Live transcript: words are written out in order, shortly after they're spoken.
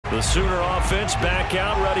The Sooner offense back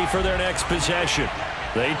out, ready for their next possession.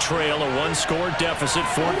 They trail a one-score deficit,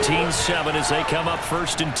 14-7, as they come up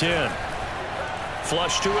 1st and 10.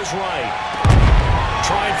 Flush to his right.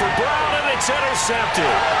 Trying for Brown, and it's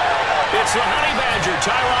intercepted. It's the Honey Badger,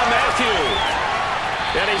 Tyrann Mathieu.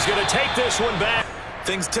 And he's going to take this one back.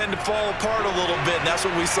 Things tend to fall apart a little bit, and that's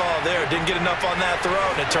what we saw there. Didn't get enough on that throw,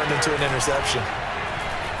 and it turned into an interception.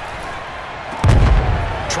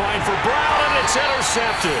 Trying for Brown, and it's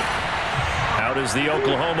intercepted. Out is the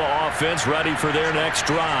Oklahoma offense, ready for their next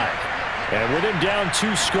drive. And with him down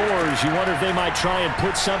 2 scores, you wonder if they might try and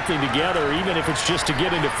put something together, even if it's just to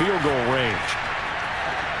get into field goal range.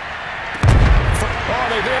 Oh,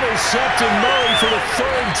 they've intercepted Murray for the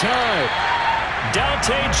 3rd time.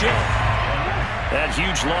 Dante Jones. That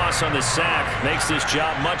huge loss on the sack makes this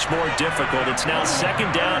job much more difficult. It's now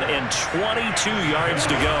 2nd down and 22 yards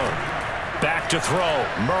to go. Back to throw,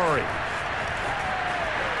 Murray.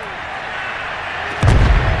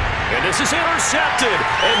 And this is intercepted,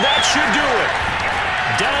 and that should do it.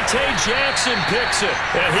 Dante Jackson picks it,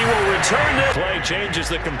 and he will return it. Play changes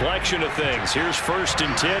the complexion of things. Here's 1st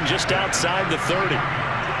and 10 just outside the 30.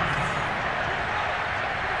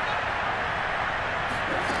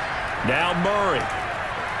 Now Murray.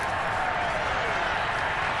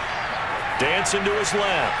 Dancing to his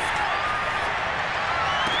left.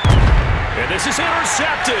 And this is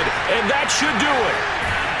intercepted, and that should do it.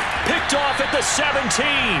 Picked off at the 17,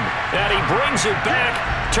 and he brings it back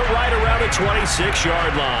to right around the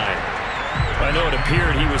 26-yard line. I know it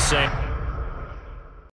appeared he was saying...